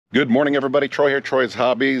Good morning, everybody. Troy here, Troy's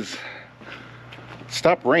Hobbies.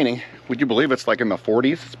 Stopped raining. Would you believe it's like in the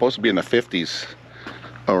 40s? It's supposed to be in the 50s,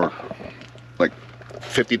 or like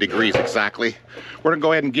 50 degrees exactly. We're gonna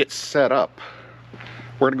go ahead and get set up.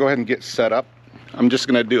 I'm just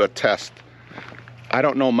gonna do a test. I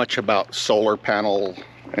don't know much about solar panel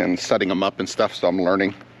and setting them up and stuff, so I'm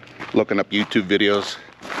learning, looking up YouTube videos.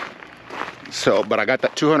 So, but I got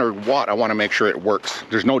that 200 watt. I want to make sure it works.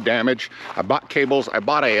 There's no damage. I bought cables. I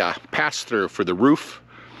bought a pass-through for the roof,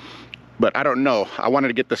 but I don't know. I wanted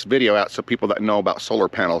to get this video out so people that know about solar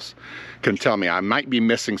panels can tell me. I might be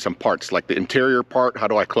missing some parts, like the interior part. How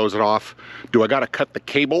do I close it off? Do I got to cut the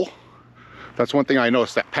cable? That's one thing I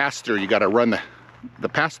noticed. That pass-through, you got to run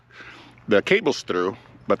the cables through,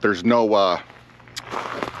 but there's no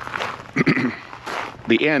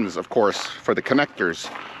the ends, of course, for the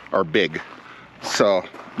connectors are big. So,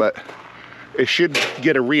 but it should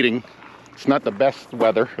get a reading. It's not the best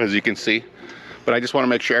weather, as you can see, but I just want to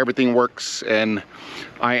make sure everything works, and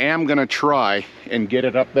I am gonna try and get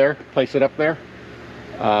it up there, place it up there.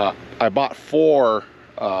 I bought 4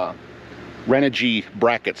 Renogy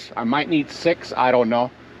brackets. I might need 6, I don't know.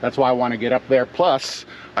 That's why I want to get up there. Plus,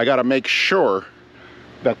 I got to make sure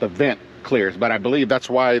that the vent clears, but I believe that's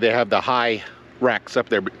why they have the high racks up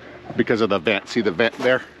there, because of the vent. See the vent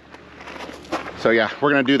there? So yeah, we're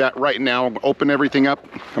gonna do that right now. Open everything up.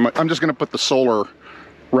 I'm just gonna put the solar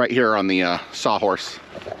right here on the sawhorse.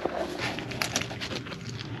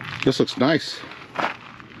 This looks nice.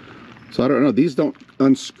 So I don't know, these don't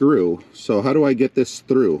unscrew. So how do I get this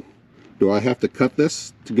through? Do I have to cut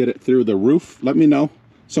this to get it through the roof? Let me know.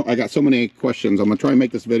 So I got so many questions. I'm gonna try and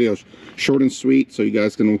make this video short and sweet so you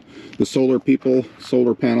guys can, the solar people,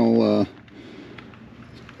 solar panel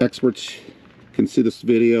experts can see this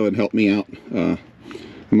video and help me out.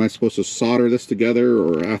 Am I supposed to solder this together,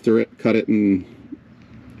 or after it cut it and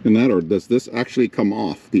that, or does this actually come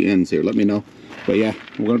off the ends here? Let me know. But yeah,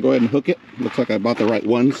 we're gonna go ahead and hook it. Looks like I bought the right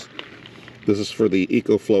ones. This is for the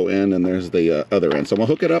Ecoflow end, and there's the other end. So I'm gonna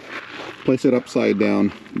hook it up, place it upside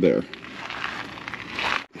down there.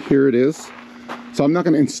 Here it is. So I'm not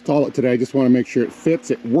gonna install it today. I just want to make sure it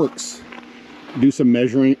fits, it works. Do some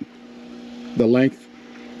measuring, the length.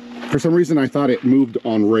 For some reason I thought it moved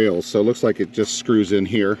on rails, so it looks like it just screws in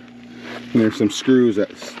here. And there's some screws, that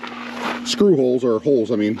screw holes, or holes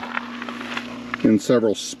I mean, in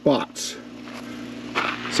several spots.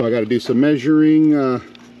 So I got to do some measuring. I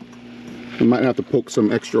might have to poke some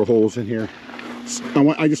extra holes in here.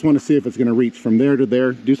 I just want to see if it's going to reach from there to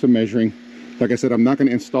there. Do some measuring. Like I said, I'm not going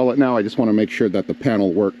to install it now. I just want to make sure that the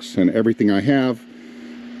panel works and everything I have.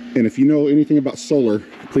 And if you know anything about solar,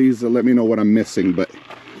 please let me know what I'm missing. But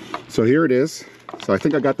so here it is. So I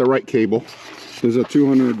think I got the right cable. This is a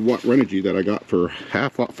 200 watt Renogy that I got for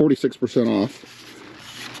 46% off.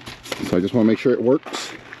 So I just want to make sure it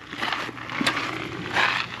works.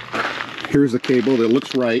 Here's the cable that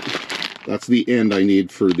looks right. That's the end I need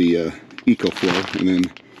for the Ecoflow, and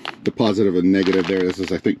then the positive and negative there. This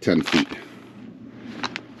is, I think, 10 feet.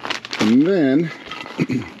 And then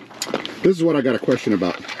this is what I got a question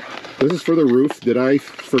about. This is for the roof. Did I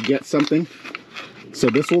forget something? So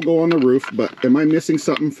this will go on the roof, but am I missing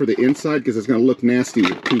something for the inside? Because it's going to look nasty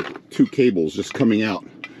with two cables just coming out,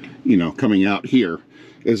 you know, coming out here.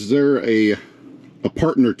 Is there a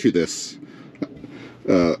partner to this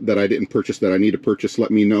that I didn't purchase, that I need to purchase?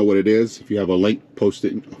 Let me know what it is. If you have a link, post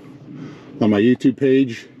it on my YouTube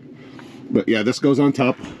page. But yeah, this goes on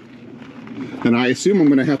top. And I assume I'm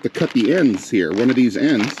going to have to cut the ends here, one of these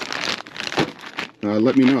ends.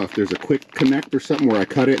 Let me know if there's a quick connect or something where I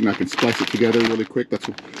cut it and I can splice it together really quick. That's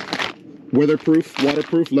weatherproof,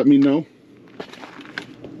 waterproof. Let me know.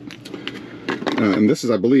 And this is,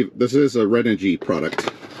 I believe, this is a Renogy product.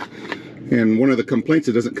 And one of the complaints,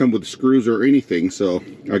 it doesn't come with screws or anything, so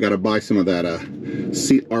I got to buy some of that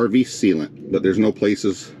RV sealant. But there's no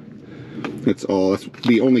places. That's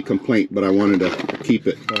the only complaint. But I wanted to keep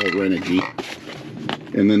it all Renogy.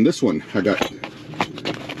 And then this one,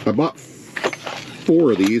 I bought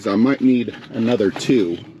 4 of these. I might need another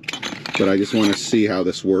 2, but I just want to see how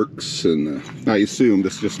this works, and I assume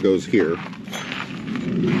this just goes here.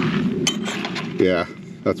 Yeah,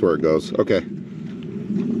 that's where it goes. Okay,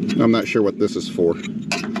 I'm not sure what this is for.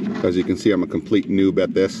 As you can see, I'm a complete noob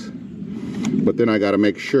at this, but then I got to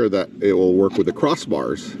make sure that it will work with the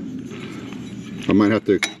crossbars. I might have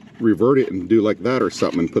to revert it and do like that or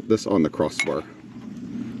something and put this on the crossbar,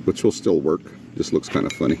 which will still work. Just looks kind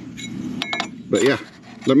of funny. But yeah,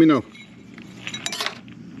 let me know.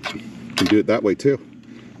 You can do it that way too,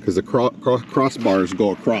 because the crossbars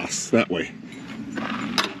go across that way.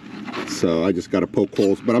 So I just got to poke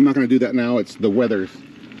holes, but I'm not going to do that now. It's the weather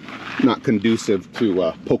not conducive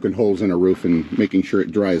to poking holes in a roof and making sure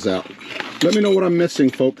it dries out. Let me know what I'm missing,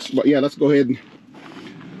 folks. But yeah, let's go ahead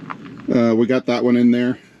and we got that one in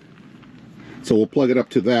there. So we'll plug it up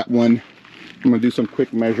to that one. I'm gonna do some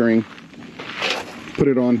quick measuring, put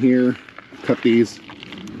it on here, cut these,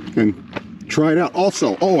 and try it out.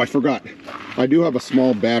 Also, oh, I forgot, I do have a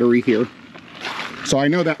small battery here, so I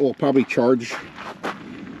know that will probably charge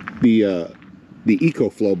the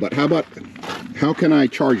Ecoflow. But how can I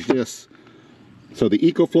charge this? So the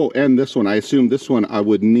Ecoflow and this one, I assume this one I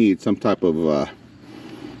would need some type of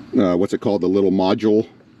what's it called, the little module,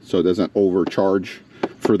 so it doesn't overcharge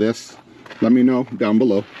for this. Let me know down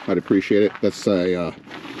below. I'd appreciate it. That's a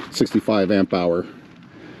 65 amp hour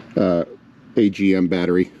AGM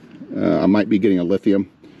battery. I might be getting a lithium,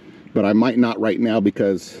 but I might not right now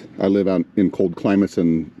because I live out in cold climates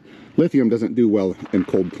and lithium doesn't do well in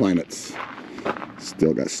cold climates.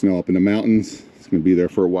 Still got snow up in the mountains. It's gonna be there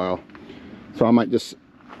for a while. So I might just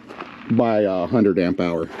buy a 100 amp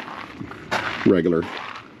hour regular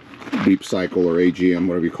deep cycle or AGM,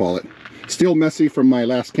 whatever you call it. Still messy from my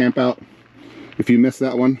last camp out. If you missed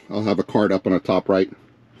that one, I'll have a card up on the top right.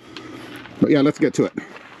 But yeah, let's get to it.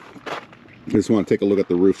 I just want to take a look at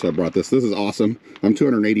the roof, so I brought this. This is awesome. I'm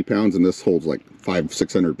 280 pounds and this holds like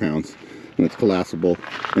 500-600 pounds. And it's collapsible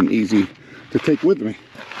and easy to take with me.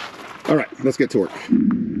 All right, let's get to work.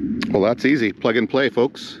 Well, that's easy. Plug and play,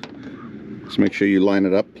 folks. Just make sure you line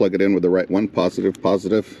it up, plug it in with the right one. Positive,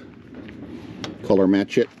 positive. Color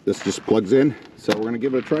match it. This just plugs in. So we're going to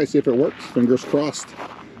give it a try, see if it works. Fingers crossed.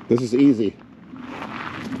 This is easy.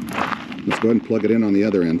 Let's go ahead and plug it in on the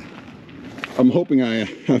other end. I'm hoping I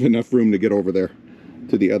have enough room to get over there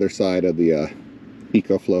to the other side of the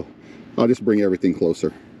Ecoflow. I'll just bring everything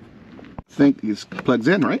closer. I think this plugs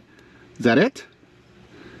in, right? Is that it?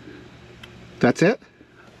 That's it?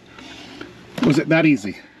 Was it that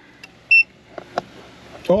easy?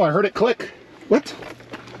 Oh, I heard it click. What?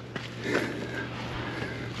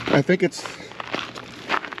 I think it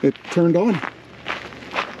turned on.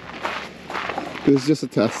 This is just a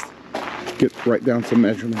test. Get right down some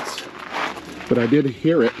measurements. But I did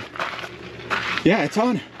hear it. Yeah, it's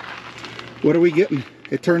on. What are we getting?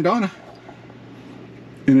 It turned on.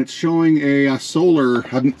 And it's showing a solar,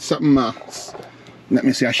 something, let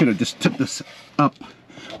me see, I should have just took this up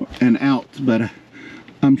and out, but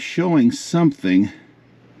I'm showing something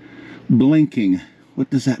blinking. What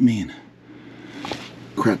does that mean?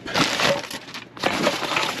 Crap.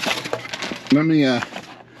 Let me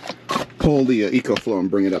pull the Ecoflow and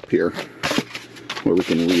bring it up here where we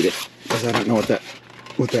can read it, because I don't know what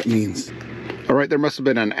that means. All right, there must have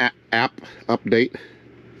been an app update.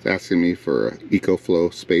 It's asking me for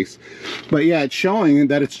Ecoflow space, but yeah, it's showing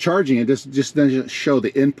that it's charging. It just doesn't show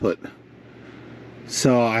the input.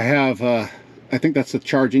 So I have I think that's a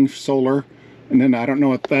charging solar, and then I don't know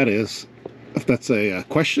what that is, if that's a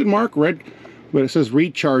question mark red, but it says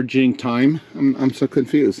recharging time. I'm so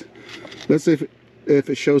confused. Let's see if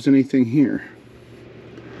it shows anything here.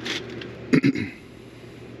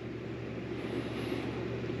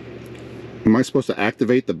 Am I supposed to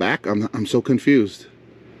activate the back? I'm so confused.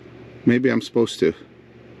 Maybe I'm supposed to.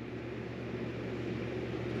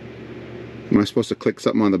 Am I supposed to click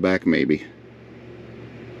something on the back? Maybe.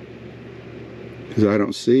 Because I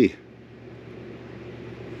don't see.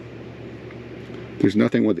 There's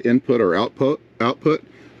nothing with input or output.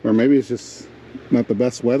 Or maybe it's just not the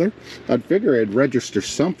best weather. I'd figure I'd register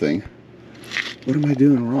something. What am I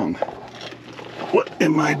doing wrong? What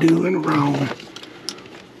am I doing wrong?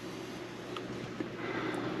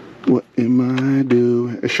 What am I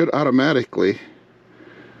doing? It should automatically.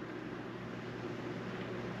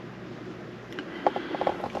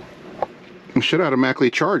 It should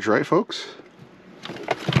automatically charge, right, folks?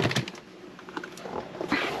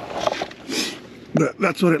 But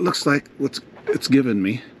that's what it looks like. It's given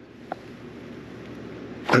me.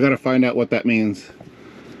 I gotta find out what that means.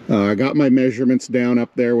 I got my measurements down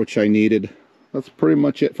up there, which I needed. That's pretty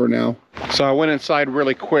much it for now. So I went inside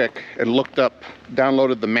really quick and looked up,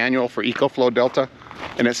 downloaded the manual for Ecoflow Delta,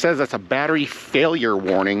 and it says that's a battery failure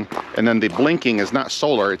warning, and then the blinking is not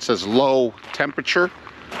solar, it says low temperature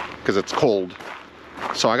because it's cold.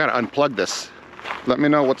 So I gotta unplug this. Let me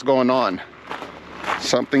know what's going on.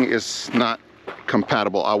 Something is not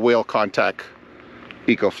compatible. I will contact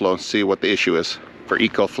Ecoflow and see what the issue is. For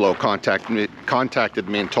Ecoflow contacted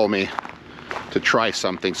me and told me to try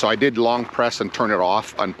something. So I did long press and turn it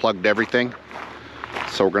off, unplugged everything.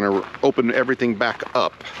 So we're gonna open everything back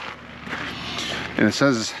up. And it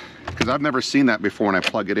says, because I've never seen that before when I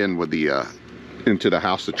plug it in with the into the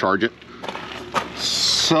house to charge it.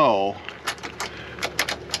 So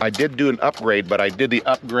I did do an upgrade, but I did the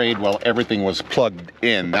upgrade while everything was plugged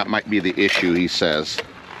in. That might be the issue, he says.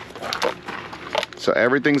 So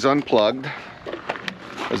everything's unplugged.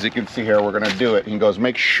 As you can see here, we're gonna do it. He goes,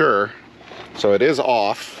 make sure, so it is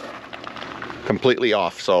off, completely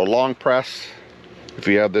off. So long press, if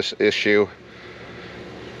you have this issue.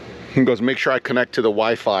 He goes, make sure I connect to the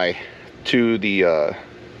Wi-Fi to the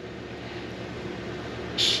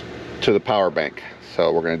power bank.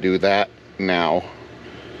 So we're gonna do that now.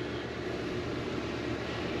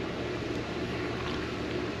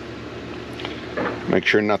 Make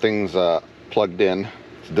sure nothing's plugged in.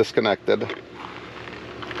 It's disconnected.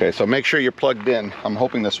 Okay, so make sure you're plugged in. I'm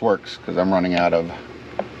hoping this works because I'm running out of.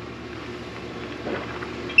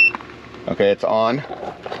 Okay, it's on.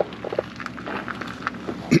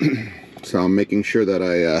 So I'm making sure that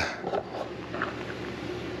I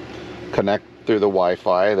connect through the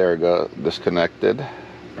Wi-Fi. There we go, disconnected.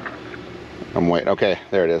 I'm waiting. Okay,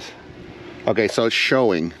 there it is. Okay, so it's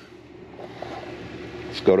showing.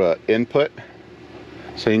 Let's go to input.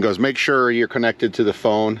 So he goes, make sure you're connected to the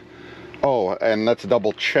phone. Oh, and let's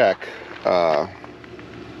double check.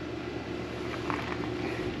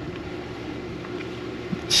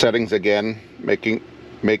 Settings again,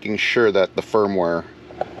 making sure that the firmware,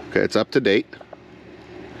 okay, it's up to date.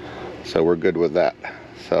 So we're good with that.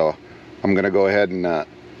 So I'm gonna go ahead and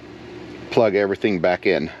plug everything back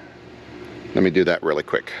in. Let me do that really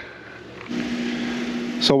quick.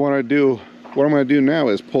 So what I'm gonna do now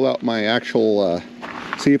is pull out my actual,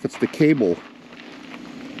 see if it's the cable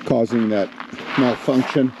causing that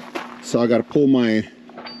malfunction. So I got to pull my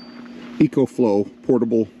Ecoflow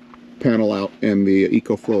portable panel out and the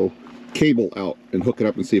Ecoflow cable out and hook it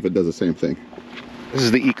up and see if it does the same thing. This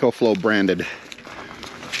is the Ecoflow branded.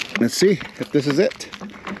 Let's see if this is it.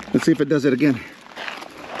 Let's see if it does it again.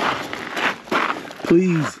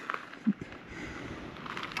 Please.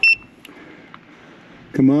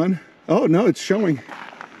 Come on. Oh no, it's showing.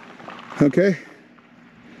 Okay.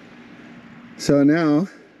 So now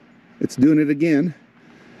it's doing it again.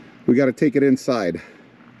 We got to take it inside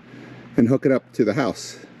and hook it up to the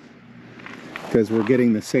house because we're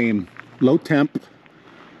getting the same low temperature,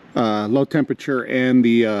 and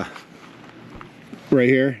the right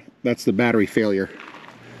here, that's the battery failure,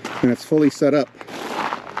 and it's fully set up.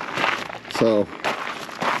 So,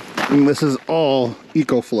 and this is all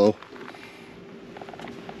Ecoflow.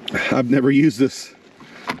 I've never used this.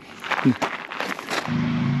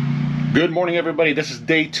 Good morning, everybody. This is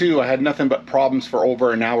day 2. I had nothing but problems for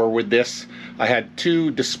over an hour with this. I had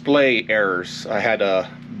 2 display errors. I had a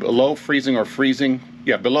below freezing or freezing,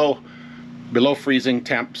 yeah, below freezing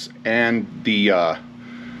temps, and the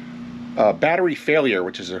battery failure,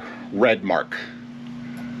 which is a red mark.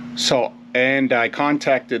 So, and I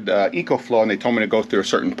contacted Ecoflow, and they told me to go through a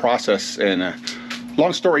certain process. And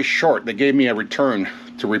long story short, they gave me a return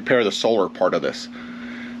to repair the solar part of this.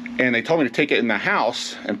 And they told me to take it in the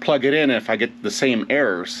house and plug it in, and if I get the same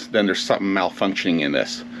errors, then there's something malfunctioning in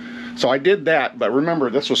this. So I did that, but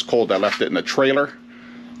remember, this was cold. I left it in the trailer.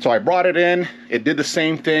 So I brought it in, it did the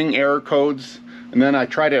same thing, error codes, and then I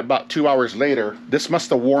tried it about 2 hours later. This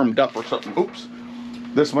must have warmed up or something. Oops.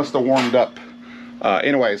 This must have warmed up.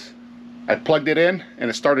 Anyways, I plugged it in, and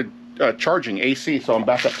it started charging AC, so I'm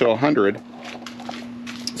back up to 100.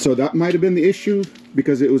 So that might have been the issue,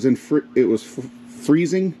 because it was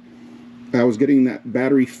freezing. I was getting that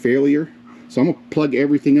battery failure. So I'm gonna plug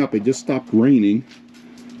everything up. It just stopped raining.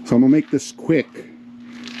 So I'm gonna make this quick.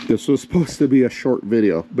 This was supposed to be a short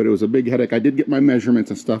video, but it was a big headache. I did get my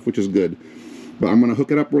measurements and stuff, which is good. But I'm gonna hook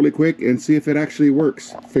it up really quick and see if it actually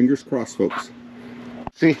works. Fingers crossed, folks.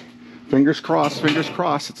 See, fingers crossed,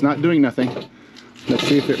 it's not doing nothing. Let's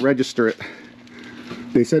see if it registers it.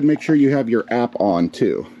 They said make sure you have your app on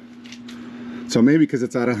too. So maybe because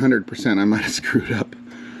it's at 100%, I might have screwed up.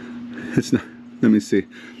 It's not, let me see.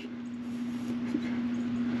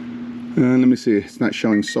 It's not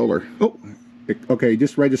showing solar. Oh, okay,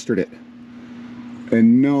 just registered it.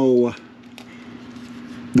 And no,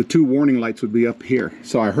 the 2 warning lights would be up here.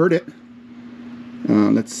 So I heard it.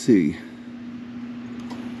 Let's see.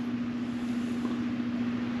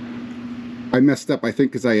 I messed up, I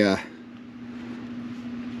think, because I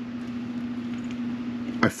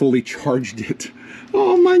fully charged it.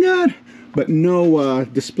 Oh my God. But no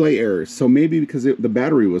display errors. So maybe because the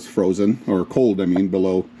battery was frozen, or cold, I mean,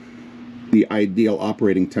 below the ideal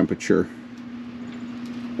operating temperature,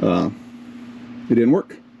 it didn't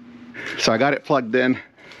work. So I got it plugged in.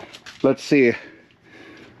 Let's see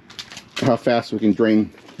how fast we can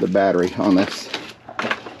drain the battery on this.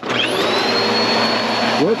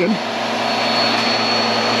 Working.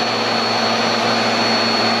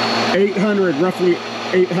 800, roughly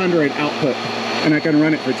 800 output, and I can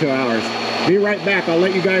run it for 2 hours. Be right back. I'll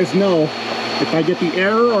let you guys know if I get the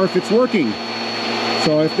error or if it's working.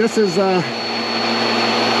 So if this is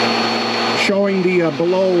showing the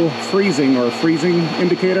below freezing or freezing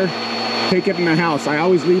indicator, take it in the house. I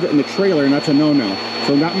always leave it in the trailer, and that's a no-no.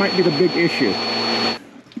 So that might be the big issue.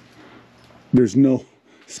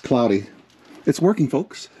 It's cloudy. It's working,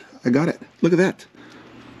 folks. I got it. Look at that.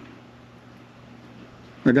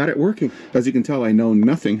 I got it working. As you can tell, I know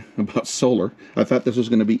nothing about solar. I thought this was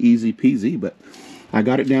going to be easy peasy, but I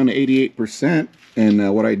got it down to 88%,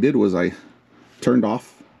 and what I did was I turned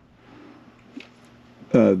off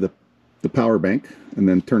the power bank and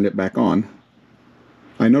then turned it back on.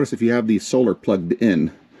 I noticed if you have the solar plugged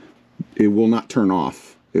in, it will not turn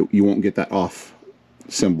off. You won't get that off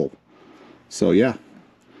symbol. So yeah,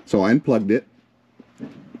 so I unplugged it,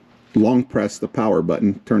 long pressed the power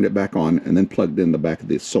button, turned it back on, and then plugged in the back of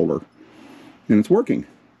the solar, and it's working.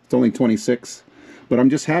 It's only 26, but I'm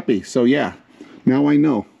just happy. So yeah, now I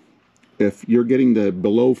know if you're getting the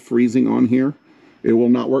below freezing on here, it will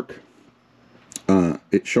not work.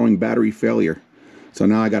 It's showing battery failure. So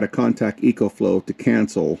now I got to contact Ecoflow to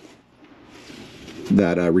cancel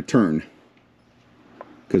that return,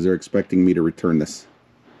 because they're expecting me to return this.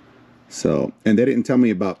 So, and they didn't tell me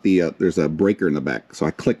about the there's a breaker in the back, so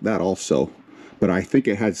I clicked that also, but I think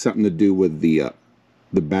it had something to do with the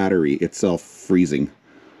battery itself freezing,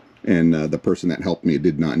 and the person that helped me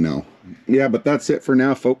did not know. Yeah, but that's it for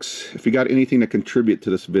now, folks. If you got anything to contribute to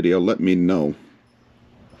this video, let me know.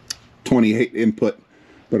 28 input,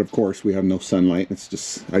 but of course we have no sunlight. It's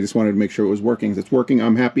just, I just wanted to make sure it was working. It's working.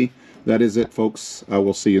 I'm happy. That is it, folks. I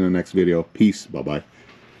will see you in the next video. Peace. Bye-bye.